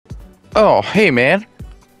Oh, hey man,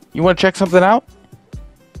 you want to check something out?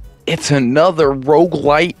 It's another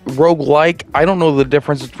roguelike. I don't know the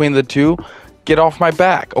difference between the two. Get off my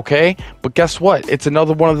back, okay? But guess what? It's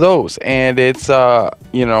another one of those. And it's, I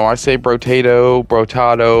say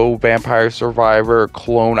Brotado, Vampire Survivor,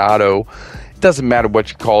 Clonado. It doesn't matter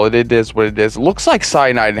what you call it. It is what it is. It looks like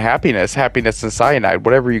Cyanide and Happiness and Cyanide,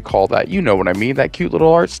 whatever you call that. You know what I mean. That cute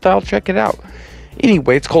little art style. Check it out.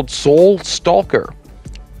 Anyway, it's called Soul Stalker.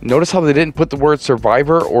 Notice how they didn't put the word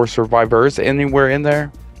survivor or survivors anywhere in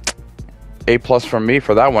there? A plus from me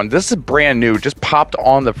for that one. This is brand new. Just popped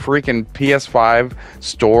on the freaking PS5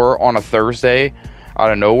 store on a Thursday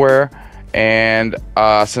out of nowhere. And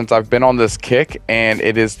since I've been on this kick, and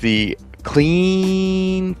it is the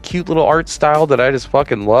clean, cute little art style that I just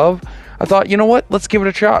fucking love, I thought, you know what? Let's give it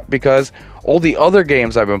a shot, because all the other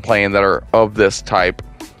games I've been playing that are of this type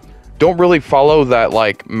don't really follow that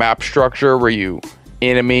like map structure where you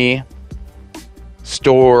enemy,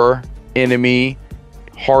 store, enemy,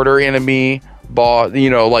 harder enemy, boss,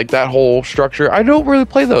 like that whole structure. I don't really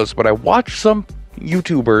play those, but I watch some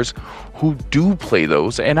YouTubers who do play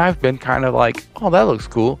those, and I've been kind of like, oh, that looks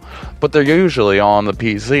cool. But they're usually on the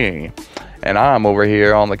PC, and I'm over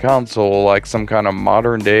here on the console like some kind of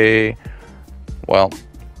modern day, well,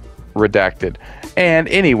 redacted. And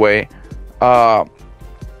anyway, I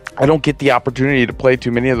don't get the opportunity to play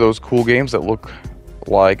too many of those cool games that look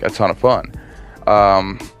like a ton of fun.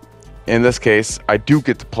 In this case, I do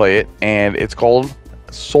get to play it, and it's called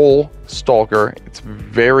Soul Stalker. It's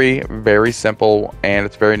very, very simple, and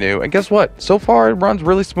it's very new. And guess what? So far, it runs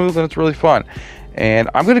really smooth, and it's really fun. And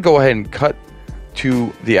I'm going to go ahead and cut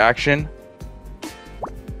to the action.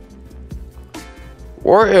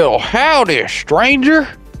 Well, howdy, stranger.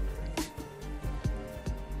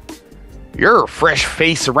 You're a fresh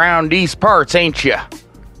face around these parts, ain't ya?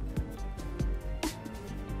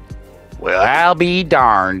 Well, I'll be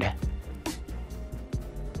darned.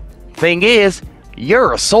 Thing is,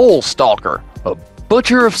 you're a soul stalker, a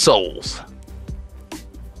butcher of souls.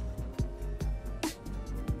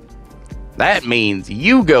 That means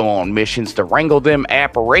you go on missions to wrangle them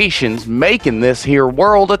apparitions, making this here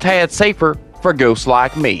world a tad safer for ghosts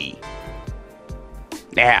like me.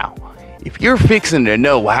 Now, if you're fixing to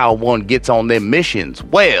know how one gets on them missions,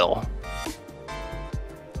 well,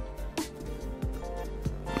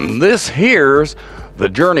 this here's the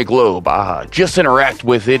Journey Globe. Just interact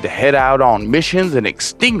with it to head out on missions and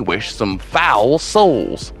extinguish some foul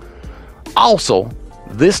souls. Also,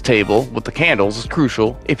 this table with the candles is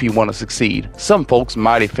crucial if you want to succeed. Some folks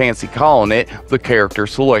mighty fancy calling it the character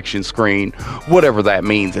selection screen, whatever that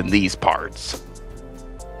means in these parts.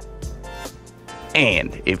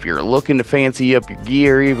 And if you're looking to fancy up your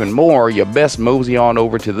gear even more, you best mosey on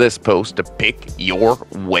over to this post to pick your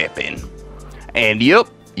weapon. And yep,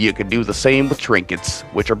 you can do the same with trinkets,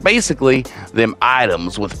 which are basically them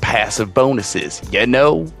items with passive bonuses, you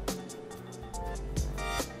know?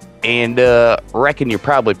 And reckon you're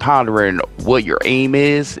probably pondering what your aim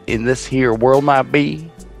is in this here world might be.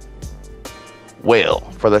 Well,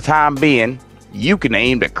 for the time being, you can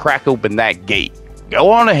aim to crack open that gate.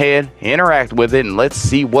 Go on ahead, interact with it, and let's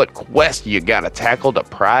see what quest you gotta tackle to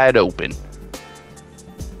pry it open.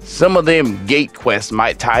 Some of them gate quests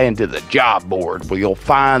might tie into the job board, where you'll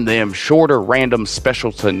find them shorter random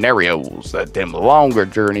special scenarios, that them longer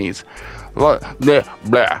journeys. Oh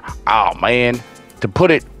man, to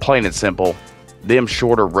put it plain and simple, them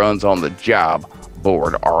shorter runs on the job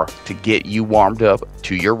board are to get you warmed up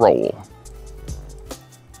to your role.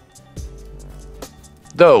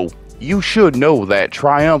 Though, you should know that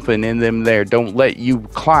triumphing in them there don't let you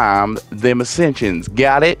climb them ascensions,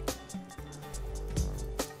 got it?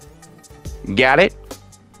 Got it?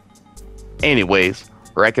 Anyways,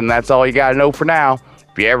 reckon that's all you gotta know for now.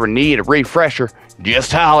 If you ever need a refresher,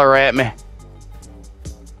 just holler at me.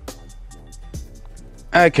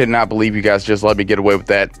 I could not believe you guys just let me get away with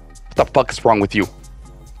that. What the fuck is wrong with you?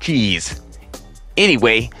 Jeez.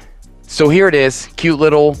 Anyway, so here it is. Cute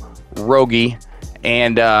little roguey.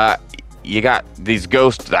 And you got these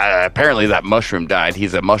ghosts. Apparently that mushroom died.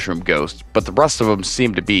 He's a mushroom ghost. But the rest of them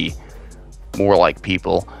seem to be more like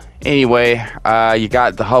people. Anyway, you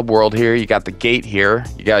got the hub world here. You got the gate here.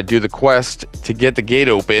 You got to do the quest to get the gate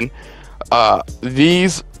open.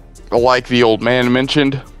 These, like the old man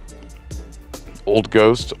mentioned, old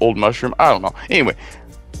ghost, old mushroom, I don't know. Anyway,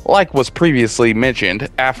 like was previously mentioned,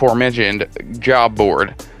 aforementioned job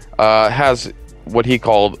board has what he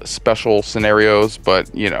called special scenarios,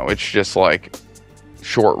 but you know, it's just like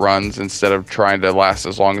short runs. Instead of trying to last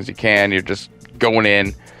as long as you can, you're just going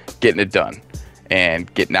in, getting it done,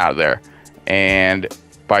 and getting out of there. And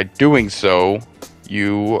by doing so,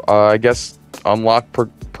 you, I guess, unlock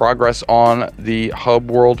progress on the hub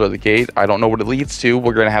world or the gate. I don't know what it leads to.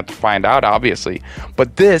 We're going to have to find out, obviously.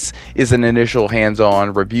 But this is an initial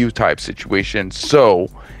hands-on review type situation, so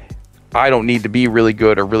I don't need to be really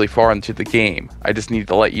good or really far into the game. I just need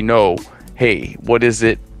to let you know, hey, what is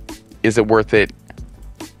it? Is it worth it?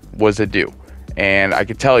 What does it do? And I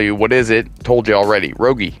can tell you, what is it? Told you already.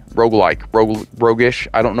 Roguelike, roguish.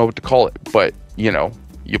 I don't know what to call it, but you know,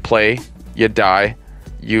 you play, you die,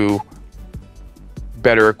 you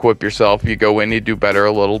better equip yourself. You go in, you do better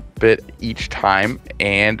a little bit each time,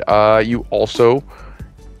 and you also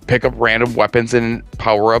pick up random weapons and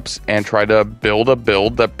power-ups and try to build a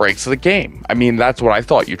build that breaks the game. I mean, that's what I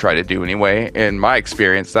thought you try to do anyway. In my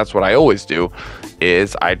experience, that's what I always do,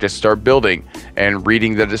 is I just start building and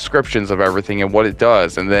reading the descriptions of everything and what it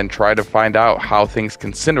does, and then try to find out how things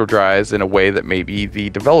can synergize in a way that maybe the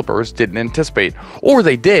developers didn't anticipate, or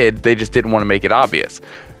they did, they just didn't want to make it obvious.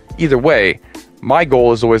 Either way, my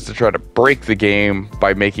goal is always to try to break the game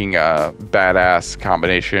by making a badass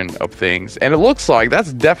combination of things. And it looks like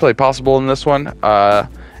that's definitely possible in this one.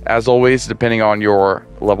 As always, depending on your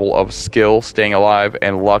level of skill, staying alive,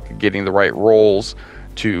 and luck, getting the right rolls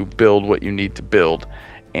to build what you need to build,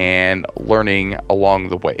 and learning along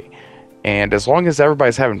the way. And as long as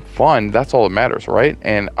everybody's having fun, that's all that matters, right?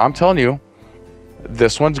 And I'm telling you,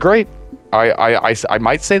 this one's great. I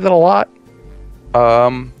might say that a lot.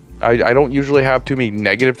 I don't usually have too many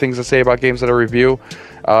negative things to say about games that I review.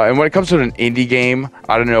 And when it comes to an indie game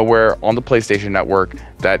out of nowhere on the PlayStation Network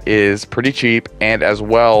that is pretty cheap and as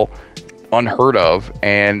well unheard of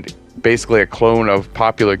and basically a clone of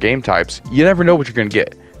popular game types, you never know what you're going to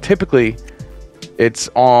get. Typically, it's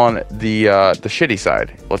on the shitty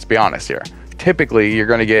side. Let's be honest here. Typically, you're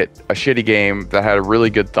going to get a shitty game that had a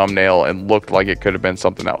really good thumbnail and looked like it could have been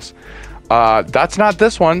something else. That's not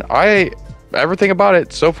this one. Everything about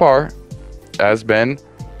it so far has been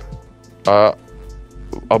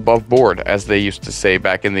above board, as they used to say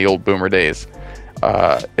back in the old boomer days.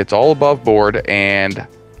 It's all above board, and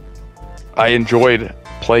I enjoyed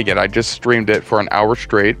playing it. I just streamed it for an hour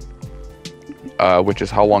straight, which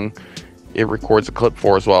is how long it records a clip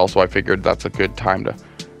for as well. So I figured that's a good time to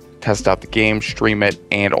test out the game, stream it,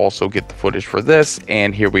 and also get the footage for this.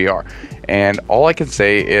 And here we are. And all I can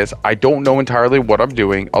say is I don't know entirely what I'm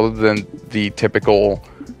doing other than the typical,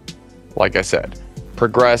 like I said,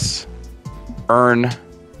 progress, earn,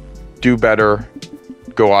 do better,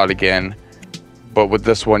 go out again. But with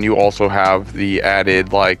this one, you also have the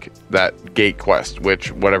added, like, that gate quest,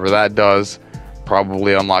 which whatever that does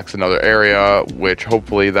probably unlocks another area, which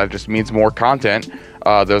hopefully that just means more content.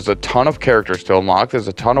 There's a ton of characters to unlock. There's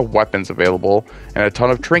a ton of weapons available and a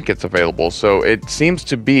ton of trinkets available. So it seems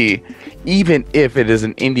to be, even if it is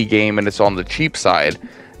an indie game and it's on the cheap side,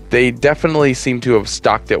 they definitely seem to have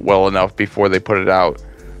stocked it well enough before they put it out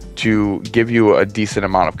to give you a decent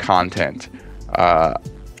amount of content.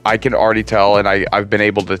 I can already tell, and I've been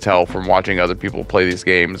able to tell from watching other people play these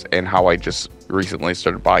games and how I just recently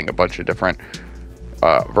started buying a bunch of different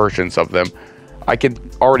versions of them. I can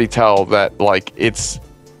already tell that, like, it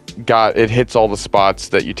hits all the spots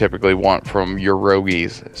that you typically want from your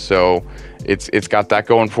roguies. So it's got that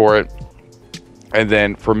going for it. And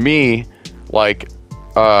then for me, like,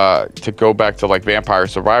 to go back to like Vampire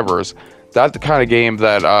Survivors, that's the kind of game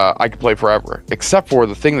that I could play forever. Except for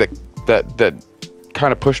the thing that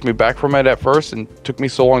kind of pushed me back from it at first and took me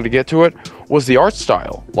so long to get to it was the art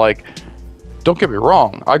style. Like, don't get me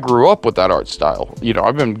wrong, I grew up with that art style. You know,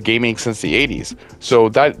 I've been gaming since the 80s. So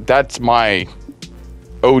that's my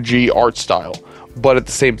OG art style. But at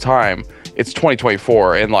the same time, it's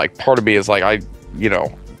 2024, and like part of me is like,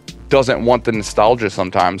 doesn't want the nostalgia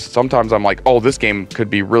sometimes. Sometimes I'm like, oh, this game could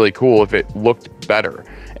be really cool if it looked better.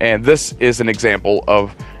 And this is an example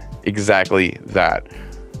of exactly that.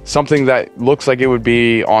 Something that looks like it would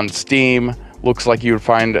be on Steam, looks like you would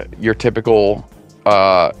find your typical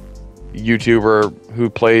YouTuber who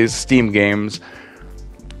plays Steam games.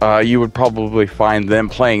 You would probably find them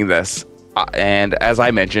playing this. And as I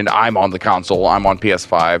mentioned, I'm on the console, I'm on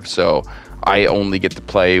PS5, so I only get to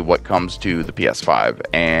play what comes to the PS5.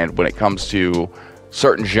 And when it comes to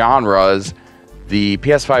certain genres, the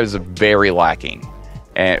PS5 is very lacking.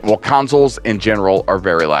 And well, consoles in general are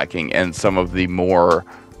very lacking, and some of the more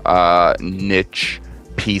niche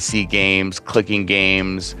PC games, clicking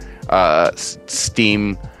games,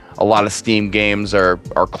 Steam. A lot of Steam games are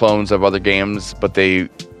clones of other games, but they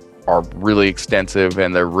are really extensive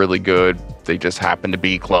and they're really good. They just happen to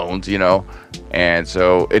be clones, you know? And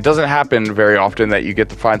so it doesn't happen very often that you get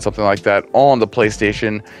to find something like that on the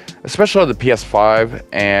PlayStation, especially on the PS5.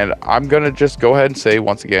 And I'm going to just go ahead and say,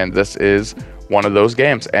 once again, this is one of those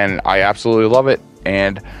games, and I absolutely love it.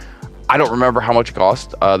 And I don't remember how much it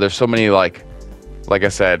cost. There's so many, like I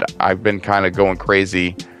said, I've been kind of going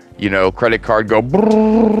crazy, you know, credit card go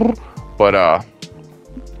brrr, but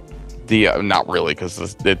not really,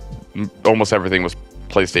 because almost everything was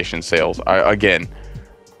PlayStation sales. Again,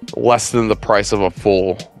 less than the price of a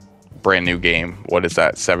full brand new game. What is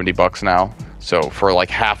that, $70 now? So for like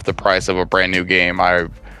half the price of a brand new game,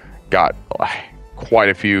 I've got quite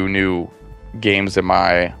a few new games in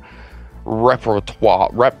my repertoire,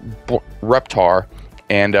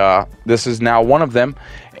 and this is now one of them.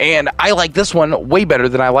 And I like this one way better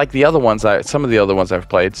than I like the other ones. Some of the other ones I've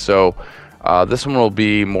played. So this one will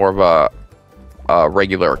be more of a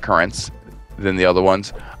regular occurrence than the other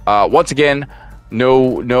ones. Once again,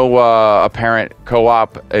 no apparent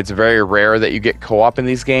co-op. It's very rare that you get co-op in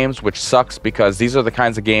these games, which sucks, because these are the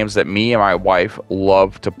kinds of games that me and my wife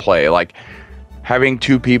love to play. Like having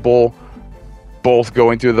two people both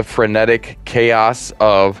going through the frenetic chaos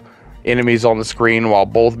of enemies on the screen while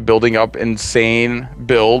both building up insane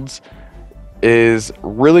builds is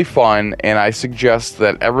really fun. And I suggest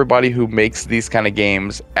that everybody who makes these kind of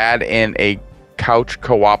games add in a couch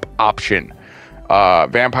co-op option.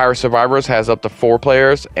 Vampire Survivors has up to 4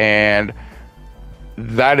 players, and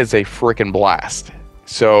that is a freaking blast.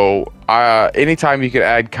 So anytime you can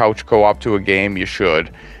add couch co-op to a game, you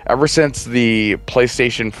should. Ever since the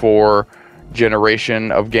PlayStation 4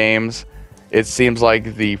 generation of games, it seems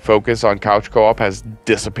like the focus on couch co-op has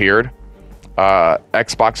disappeared.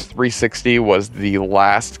 Xbox 360 was the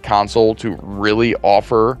last console to really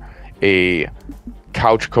offer a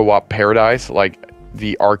couch co-op paradise. Like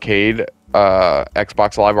the arcade,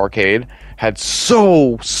 Xbox Live Arcade had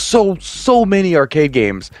so many arcade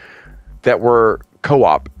games that were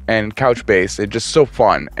co-op and couch based. It's just so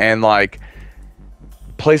fun. And like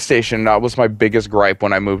PlayStation, that was my biggest gripe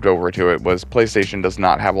when I moved over to it, was PlayStation does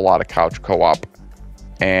not have a lot of couch co-op,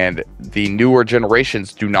 and the newer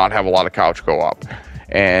generations do not have a lot of couch co-op.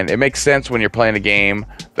 And it makes sense when you're playing a game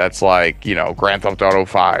that's like, you know, Grand Theft Auto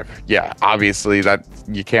 5. Yeah, obviously that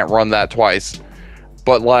you can't run that twice.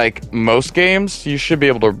 But like most games, you should be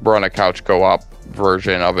able to run a couch co-op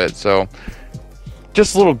version of it. So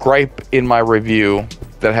just a little gripe in my review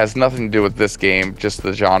that has nothing to do with this game, just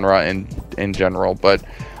the genre in general. But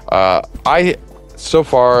I so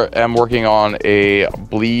far am working on a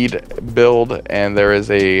bleed build, and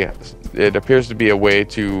it appears to be a way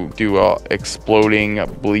to do a exploding,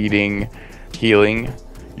 bleeding, healing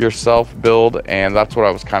yourself build, and that's what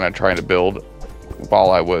I was kind of trying to build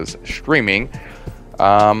while I was streaming.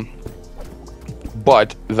 But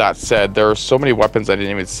that said, there are so many weapons I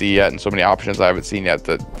didn't even see yet, and so many options I haven't seen yet,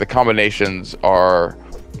 that the combinations are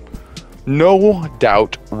no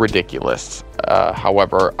doubt ridiculous.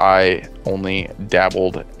 However, I only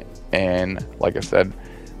dabbled, and like I said,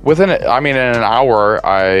 in an hour,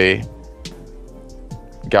 I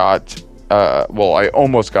got, I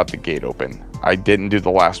almost got the gate open. I didn't do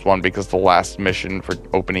the last one because the last mission for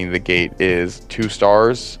opening the gate is 2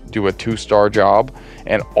 stars, do a 2-star job,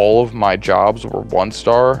 and all of my jobs were 1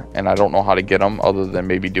 star, and I don't know how to get them other than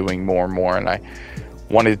maybe doing more and more, and I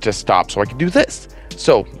wanted to stop so I could do this.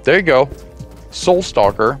 So there you go,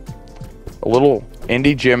 Stalker, a little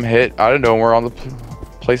indie gym hit out of nowhere on the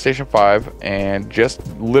PlayStation 5, and just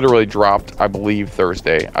literally dropped, I believe,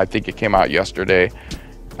 Thursday. I think it came out yesterday.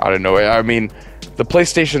 I don't know. I mean, the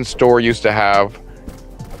PlayStation Store used to have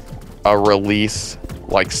a release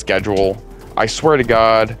like schedule. I swear to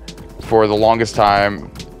God, for the longest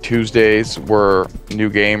time, Tuesdays were new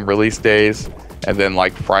game release days, and then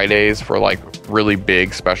like Fridays for like really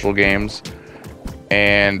big special games.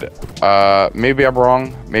 And maybe I'm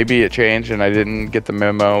wrong. Maybe it changed and I didn't get the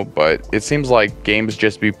memo, but it seems like games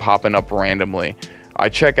just be popping up randomly. I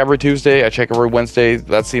check every Tuesday, I check every Wednesday.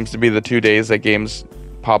 That seems to be the 2 days that games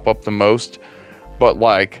pop up the most. But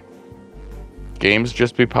like, games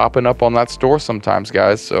just be popping up on that store sometimes,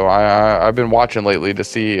 guys. So I've been watching lately to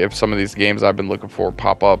see if some of these games I've been looking for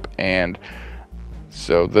pop up, and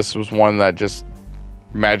so this was one that just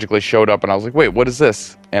magically showed up, and I was like, wait, what is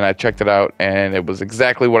this? And I checked it out, and it was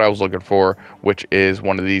exactly what I was looking for, which is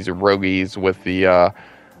one of these roguies with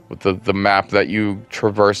the map that you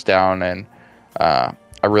traverse down, and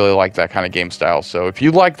I really like that kind of game style. So if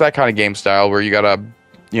you like that kind of game style where you gotta,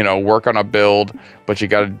 work on a build, but you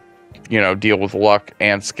gotta, deal with luck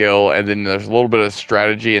and skill, and then there's a little bit of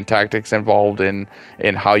strategy and tactics involved in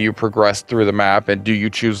how you progress through the map, and do you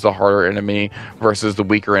choose the harder enemy versus the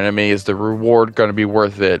weaker enemy? Is the reward going to be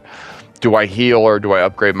worth it? Do I heal or do I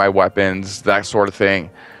upgrade my weapons? That sort of thing.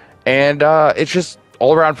 And it's just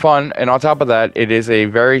all around fun, and on top of that, it is a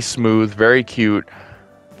very smooth, very cute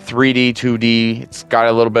 3D, 2D. It's got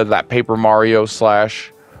a little bit of that Paper Mario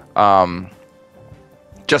slash,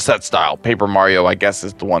 just that style. Paper Mario, I guess,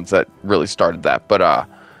 is the ones that really started that. But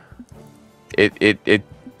it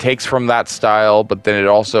takes from that style, but then it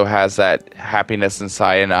also has that happiness and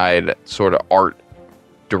cyanide sort of art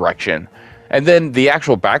direction. And then the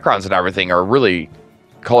actual backgrounds and everything are really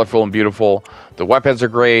colorful and beautiful. The weapons are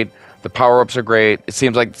great. The power-ups are great. It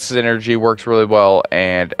seems like the synergy works really well,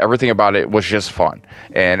 and everything about it was just fun.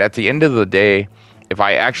 And at the end of the day, if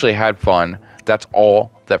I actually had fun, that's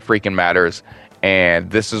all that freaking matters. And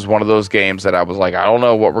this is one of those games that I was like, I don't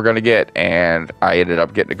know what we're going to get, and I ended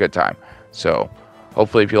up getting a good time. So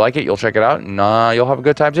hopefully if you like it, you'll check it out, and you'll have a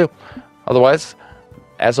good time too. Otherwise,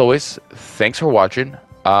 as always, thanks for watching.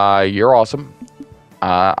 You're awesome.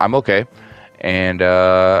 I'm okay. And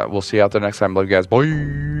we'll see you out there next time. Love you guys. Bye.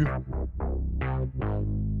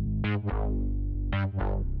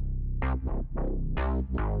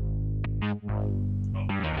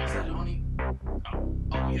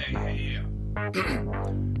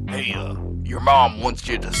 Hey, your mom wants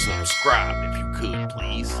you to subscribe if you could,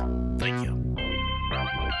 please. Thank you.